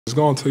It's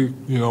going to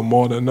take,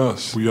 more than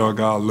us. We all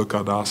got to look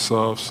at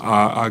ourselves.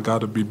 I got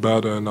to be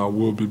better, and I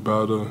will be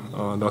better.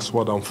 That's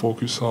what I'm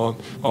focused on.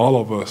 All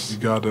of us, you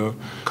got to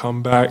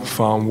come back,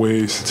 find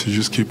ways to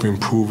just keep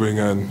improving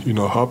and,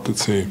 help the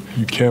team.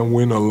 You can't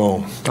win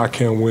alone. I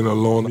can't win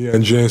alone. Me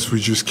and James, we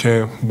just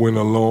can't win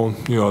alone.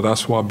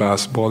 That's why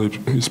basketball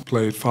is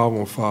played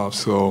 5-on-5.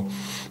 So,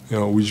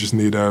 we just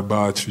need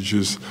everybody to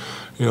just,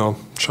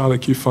 try to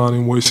keep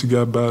finding ways to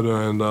get better,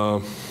 and,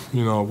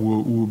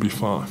 we'll be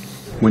fine.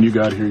 When you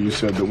got here, you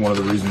said that one of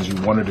the reasons you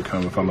wanted to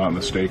come, if I'm not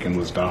mistaken,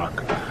 was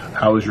Doc.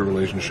 How has your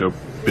relationship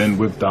been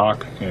with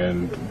Doc,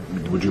 and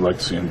would you like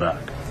to see him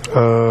back?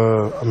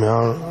 Our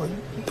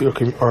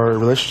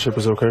relationship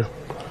is okay.